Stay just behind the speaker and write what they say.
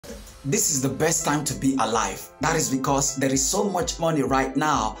This is the best time to be alive. That is because there is so much money right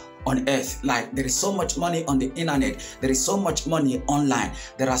now on earth. Like, there is so much money on the internet. There is so much money online.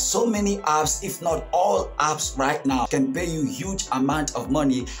 There are so many apps, if not all apps right now, can pay you huge amount of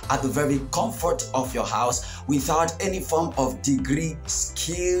money at the very comfort of your house without any form of degree,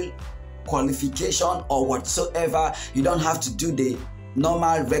 skill, qualification or whatsoever. You don't have to do the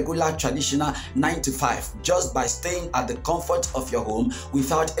normal, regular, traditional 9 to 5. Just by staying at the comfort of your home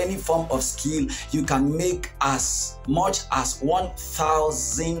without any form of skill, you can make as much as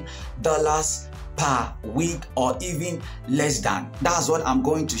 $1,000 per week or even less than. That's what I'm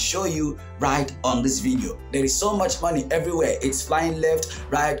going to show you right on this video. There is so much money everywhere. It's flying left,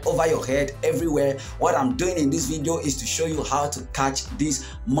 right, over your head, everywhere. What I'm doing in this video is to show you how to catch this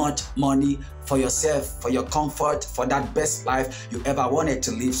much money for yourself, for your comfort, for that best life you ever wanted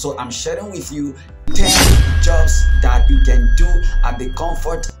to live. So I'm sharing with you 10 jobs that you can do at the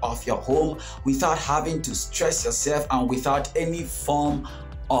comfort of your home without having to stress yourself and without any form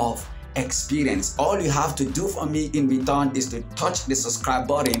of experience. All you have to do for me in return is to touch the subscribe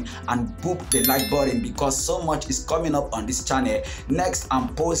button and boop the like button, because so much is coming up on this channel. Next,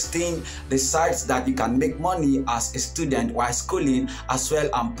 I'm posting the sites that you can make money as a student while schooling. As well,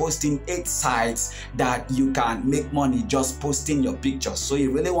 I'm posting 8 sites that you can make money just posting your pictures. So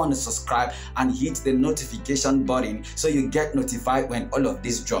you really want to subscribe and hit the notification button so you get notified when all of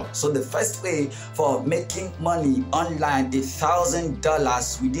this drop. So the first way for making money online,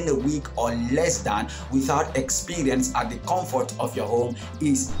 $1,000 within a week or less than without experience at the comfort of your home,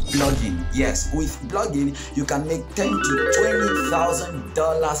 is blogging. Yes, with blogging you can make $10,000 to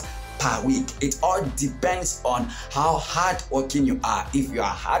 $20,000 per week. It all depends on how hardworking you are. If you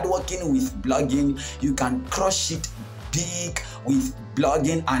are hardworking with blogging, you can crush it big with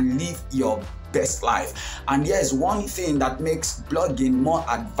blogging and live your best life. And here's one thing that makes blogging more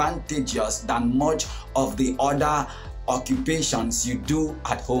advantageous than much of the other occupations you do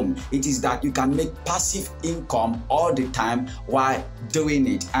at home. It is that you can make passive income all the time while doing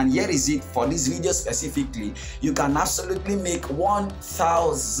it. And here is it for this video specifically. You can absolutely make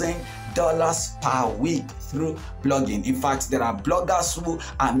 $1,000 per week through blogging. In fact, there are bloggers who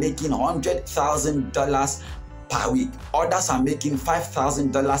are making $100,000 per week. Others are making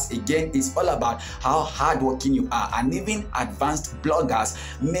 $5,000. Again, it's all about how hardworking you are. And even advanced bloggers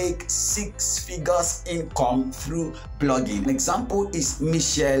make 6 figures income through blogging. An example is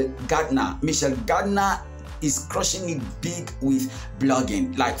Michelle Gardner. Michelle Gardner is crushing it big with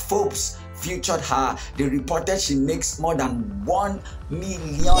blogging. Like, Forbes featured her. They reported she makes more than $1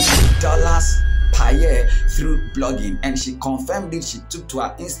 million per year through blogging, and she confirmed it. She took to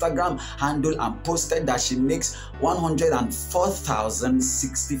her Instagram handle and posted that she makes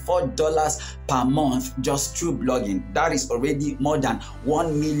 $104,064 per month just through blogging. That is already more than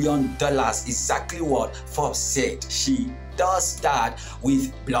 $1 million, exactly what Forbes said. She does that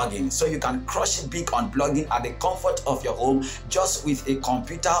with blogging. So you can crush it big on blogging at the comfort of your home, just with a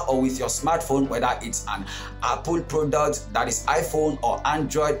computer or with your smartphone, whether it's an Apple product, that is iPhone or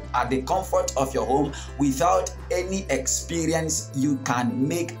Android, at the comfort of your home without any experience. You can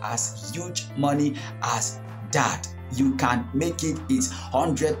make as huge money as that. You can make it. It's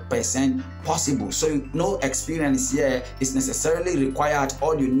 100% possible. So no experience here is necessarily required.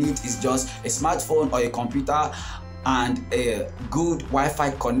 All you need is just a smartphone or a computer and a good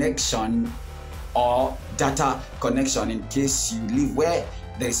Wi-Fi connection or data connection in case you live where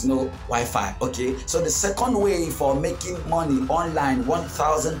there is no Wi-Fi. Okay, so the second way for making money online,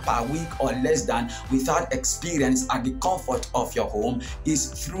 $1,000 per week or less than without experience at the comfort of your home, is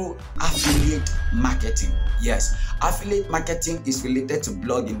through affiliate marketing. Yes, affiliate marketing is related to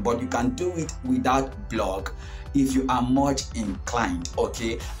blogging, but you can do it without blog if you are much inclined.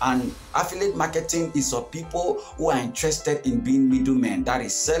 Okay, and affiliate marketing is for people who are interested in being middlemen, that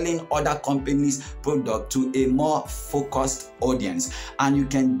is selling other companies' product to a more focused audience. And you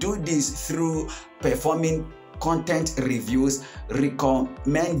can do this through performing content reviews,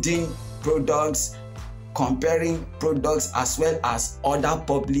 recommending products, comparing products, as well as other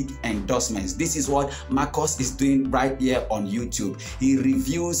public endorsements. This is what Marcus is doing right here on YouTube. He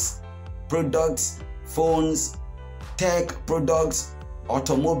reviews products, phones, tech products,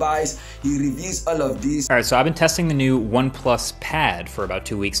 automobiles. He reviews all of these. All right, so I've been testing the new OnePlus Pad for about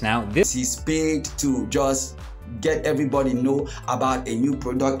 2 weeks now. He's paid to just get everybody know about a new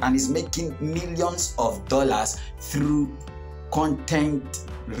product, and is making millions of dollars through content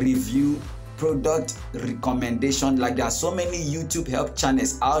review product recommendation. Like there are so many YouTube help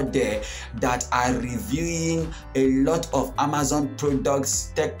channels out there that are reviewing a lot of Amazon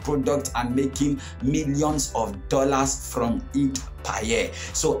products, tech products, and making millions of dollars from it per year.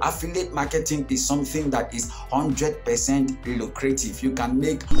 So affiliate marketing is something that is 100% lucrative. You can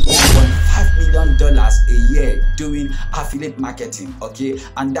make $1.5 million a year doing affiliate marketing, okay?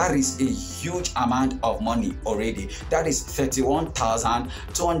 And that is a huge amount of money already. That is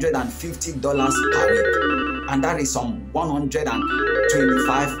 $31,250 per week, and that is some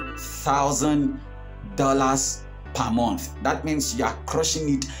 $125,000 per month. That means you are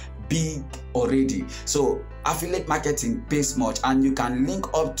crushing it big already. So affiliate marketing pays much, and you can link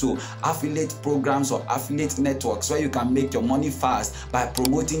up to affiliate programs or affiliate networks where you can make your money fast by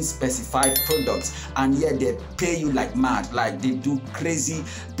promoting specified products, and yet they pay you like mad. Like they do crazy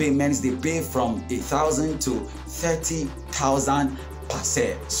payments. They pay from $1,000 to $30,000 per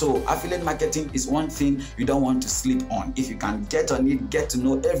se. So affiliate marketing is one thing you don't want to sleep on. If you can get on it, get to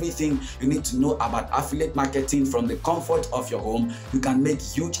know everything you need to know about affiliate marketing from the comfort of your home, you can make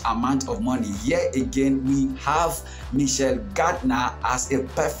huge amount of money. Here again, we have Michelle Gardner as a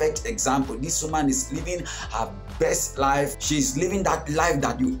perfect example. This woman is living her best life. She's living that life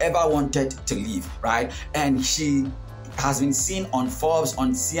that you ever wanted to live, right? And she has been seen on Forbes,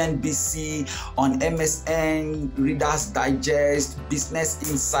 on CNBC, on MSN, Reader's Digest, Business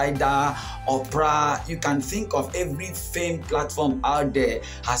Insider, Oprah. You can think of every famed platform out there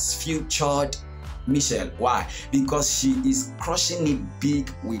has featured Michelle. Why? Because she is crushing it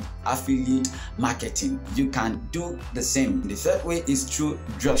big with affiliate marketing. You can do the same. The third way is through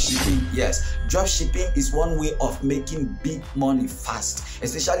dropshipping. Yes, dropshipping is one way of making big money fast,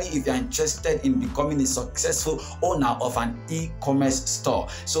 especially if you're interested in becoming a successful owner of an e-commerce store.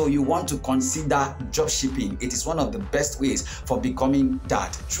 So you want to consider dropshipping. It is one of the best ways for becoming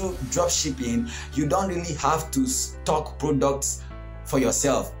that. Through dropshipping, you don't really have to stock products for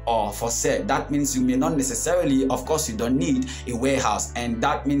yourself or for sale. That means you may not necessarily, of course, you don't need a warehouse, and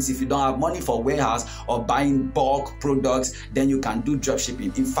that means if you don't have money for warehouse or buying bulk products, then you can do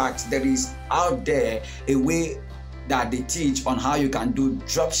dropshipping. In fact, there is out there a way that they teach on how you can do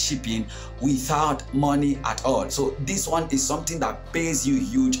drop shipping without money at all. So this one is something that pays you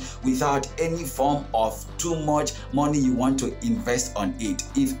huge without any form of too much money you want to invest on it.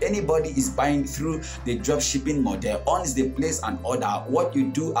 If anybody is buying through the drop shipping model, once they place an order, what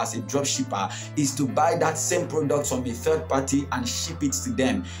you do as a drop shipper is to buy that same product from a third party and ship it to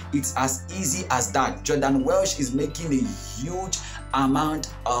them. It's as easy as that. Jordan Welch is making a huge amount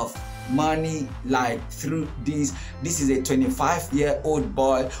of money like through this. This is a 25-year-old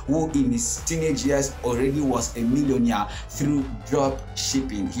boy who in his teenage years already was a millionaire through drop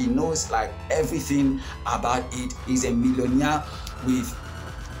shipping. He knows like everything about it. He's a millionaire with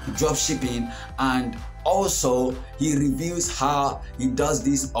drop shipping, and also he reviews how he does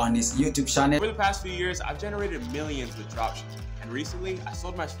this on his YouTube channel. Over the past few years, I've generated millions with dropshipping, and recently I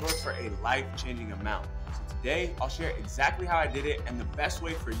sold my store for a life-changing amount. Today, I'll share exactly how I did it and the best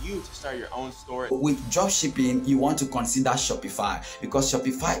way for you to start your own store. With dropshipping, you want to consider Shopify, because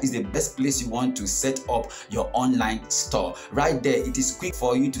Shopify is the best place you want to set up your online store. Right there, it is quick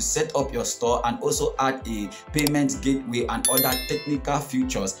for you to set up your store and also add a payment gateway and other technical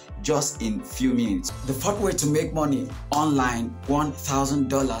features just in few minutes. The fourth way to make money online,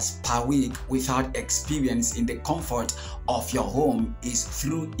 $1,000 per week without experience in the comfort of your home, is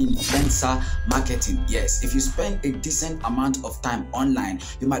through influencer marketing. Yes, if you spend a decent amount of time online,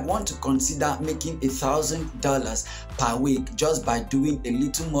 you might want to consider making $1,000 per week just by doing a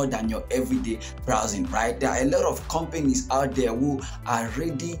little more than your everyday browsing, right? There are a lot of companies out there who are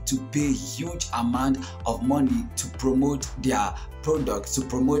ready to pay huge amount of money to promote their products, to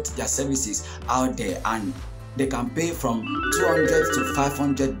promote their services out there, and they can pay from $200 to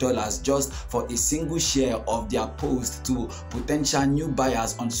 $500 just for a single share of their post to potential new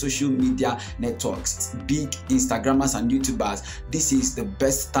buyers on social media networks, big Instagrammers and YouTubers. This is the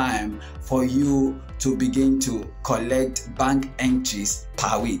best time for you to begin to collect bank entries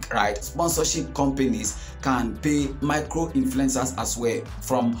per week, right? Sponsorship companies can pay micro influencers as well,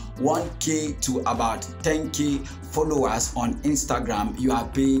 from 1K to about 10K followers on Instagram. You are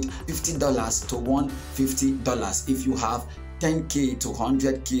paid $50 to $150. If you have 10K to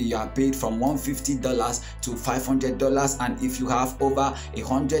 100K, you are paid from $150 to $500, and if you have over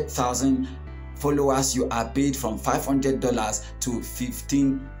 100,000 followers, you are paid from $500 to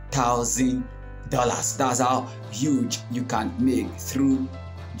 $15,000. That's how huge you can make through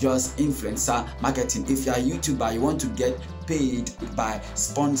just influencer marketing. If you are a YouTuber, you want to get paid by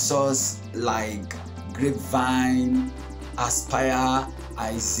sponsors like Grapevine, Aspire,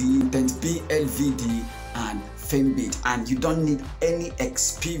 IZ, P LVD, and FameBit. And you don't need any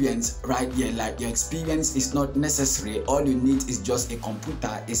experience right here. Like, your experience is not necessary. All you need is just a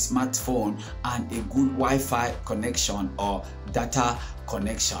computer, a smartphone, and a good Wi-Fi connection or data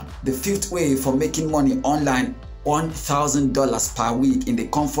connection. The fifth way for making money online, $1,000 per week in the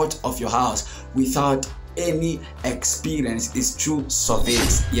comfort of your house without any experience, is through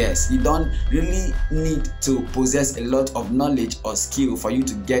surveys. Yes, you don't really need to possess a lot of knowledge or skill for you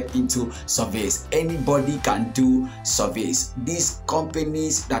to get into surveys. Anybody can do surveys. These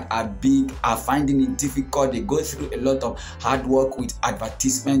companies that are big are finding it difficult. They go through a lot of hard work with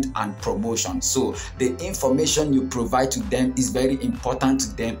advertisement and promotion. So the information you provide to them is very important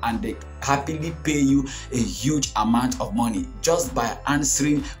to them, and they happily pay you a huge amount of money. Just by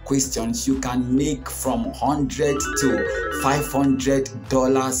answering questions, you can make from $100 to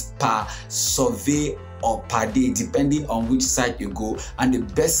 $500 per survey or per day, depending on which site you go. And the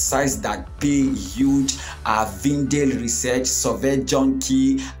best sites that pay huge are Vindale Research, Survey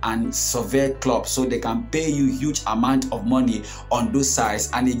Junkie, and Survey Club. So they can pay you huge amount of money on those sites.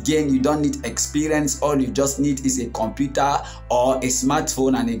 And again, you don't need experience. All you just need is a computer or a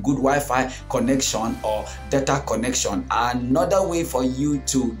smartphone and a good Wi-Fi connection or data connection. Another way for you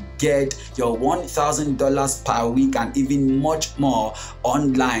to get your $1,000 per week and even much more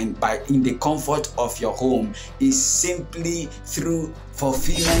online in the comfort of your home is simply through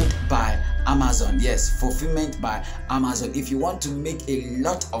fulfillment by Amazon. Yes, fulfillment by Amazon. If you want to make a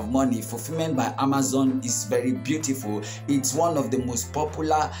lot of money, fulfillment by Amazon is very beautiful. It's one of the most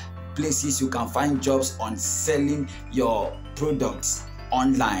popular places you can find jobs on selling your products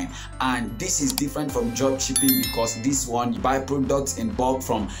online. And this is different from job shipping, because this one, you buy products in bulk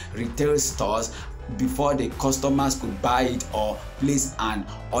from retail stores before the customers could buy it or place an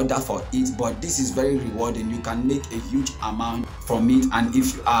order for it. But this is very rewarding. You can make a huge amount from it. And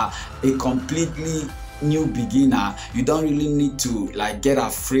if you are a completely new beginner, you don't really need to get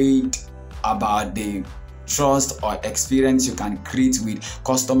afraid about the trust or experience you can create with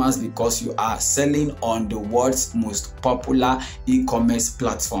customers, because you are selling on the world's most popular e-commerce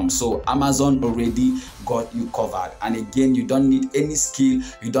platform. So Amazon already got you covered. And again, you don't need any skill,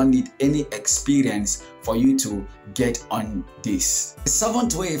 you don't need any experience for you to get on this. The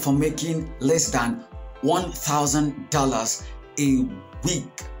seventh way for making less than $1,000 a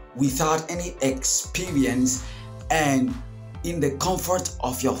week without any experience and in the comfort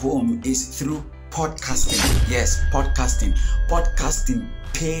of your home is through podcasting. Yes, podcasting. Podcasting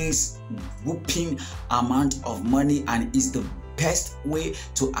pays whooping amount of money and is the best way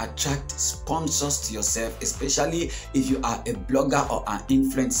to attract sponsors to yourself, especially if you are a blogger or an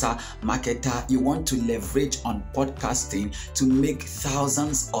influencer marketer. You want to leverage on podcasting to make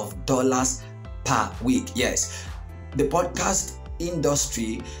thousands of dollars per week. Yes, the podcast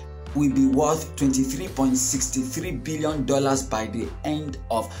industry will be worth $23.63 billion by the end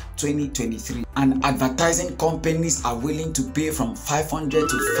of 2023. And advertising companies are willing to pay from $500 to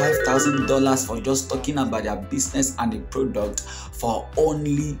 $5,000 for just talking about their business and the product for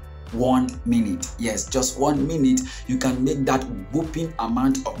only 1 minute. Yes, just 1 minute, you can make that whooping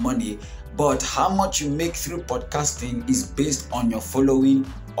amount of money. But how much you make through podcasting is based on your following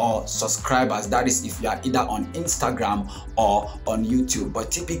or subscribers. That is, if you are either on Instagram or on YouTube.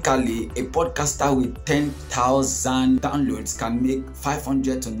 But typically, a podcaster with 10,000 downloads can make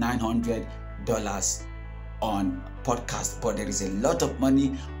 $500 to $900 on podcast. But there is a lot of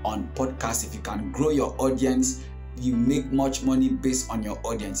money on podcast. If you can grow your audience, you make much money based on your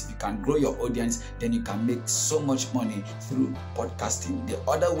audience. If you can grow your audience, then you can make so much money through podcasting. The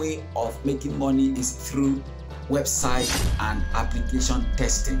other way of making money is through website and application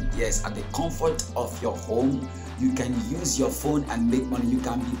testing. Yes, at the comfort of your home, you can use your phone and make money. You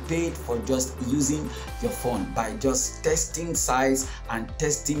can be paid for just using your phone by just testing sites and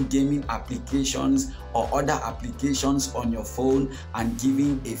testing gaming applications or other applications on your phone and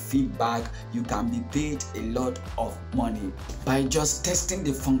giving a feedback. You can be paid a lot of money. By just testing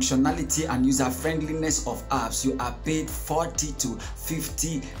the functionality and user friendliness of apps, you are paid $40 to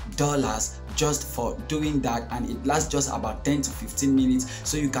 $50 just for doing that, and it lasts just about 10 to 15 minutes.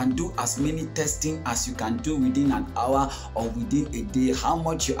 So you can do as many testing as you can do within an hour or within a day. How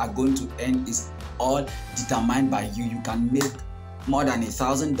much you are going to earn is all determined by you. You can make more than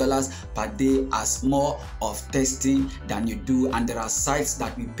 $1,000 per day as more of testing than you do, and there are sites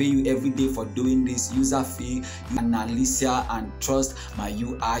that will pay you every day for doing this. User fee, Analysia and Trust My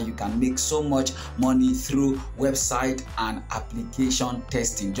UI. You can make so much money through website and application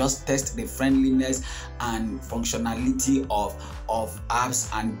testing. Just test the friendliness and functionality of apps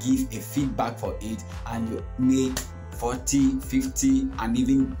and give a feedback for it, and you make 40, 50, and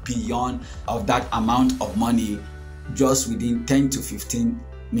even beyond of that amount of money just within 10 to 15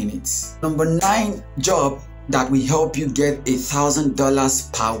 minutes. Number 9 job that will help you get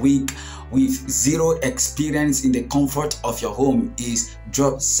 $1,000 per week with zero experience in the comfort of your home is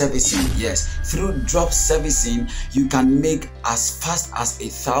drop servicing. Yes, through drop servicing you can make as fast as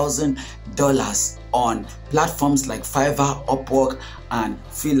 $1,000 on platforms like Fiverr, Upwork, and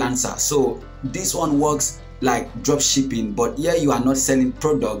Freelancer. So this one works like drop shipping, but here you are not selling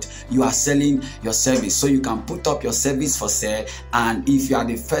product, you are selling your service. So you can put up your service for sale, and if you are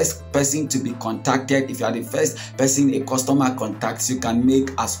the first person to be contacted, if you are the first person a customer contacts, you can make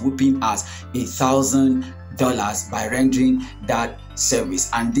as whooping as $1,000 by rendering that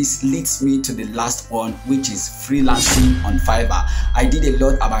service. And this leads me to the last one, which is freelancing on Fiverr. I did a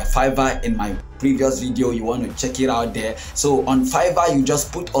lot about Fiverr in my previous video. You want to check it out there. So on Fiverr, you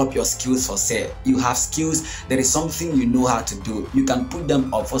just put up your skills for sale. You have skills, there is something you know how to do, you can put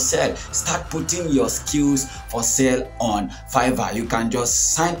them up for sale. Start putting your skills for sale on Fiverr. You can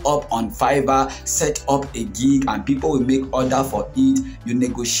just sign up on Fiverr, set up a gig, and people will make order for it. You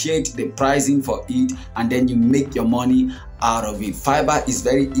negotiate the pricing for it, and then you make your money out of it. Fiverr is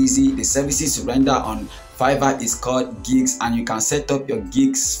very easy. The services you render on Fiverr is called gigs, and you can set up your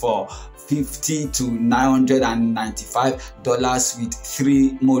gigs for $50 to $995 with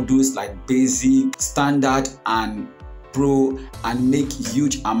 3 modules like basic, standard, and pro, and make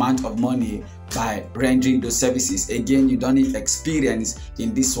huge amount of money by rendering those services. Again, you don't need experience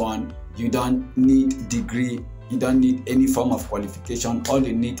in this one, you don't need degree, you don't need any form of qualification. All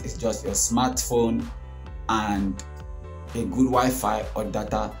you need is just your smartphone and a good Wi-Fi or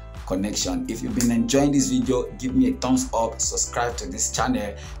data connection. If you've been enjoying this video, give me a thumbs up, subscribe to this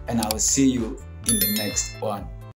channel, and I will see you in the next one.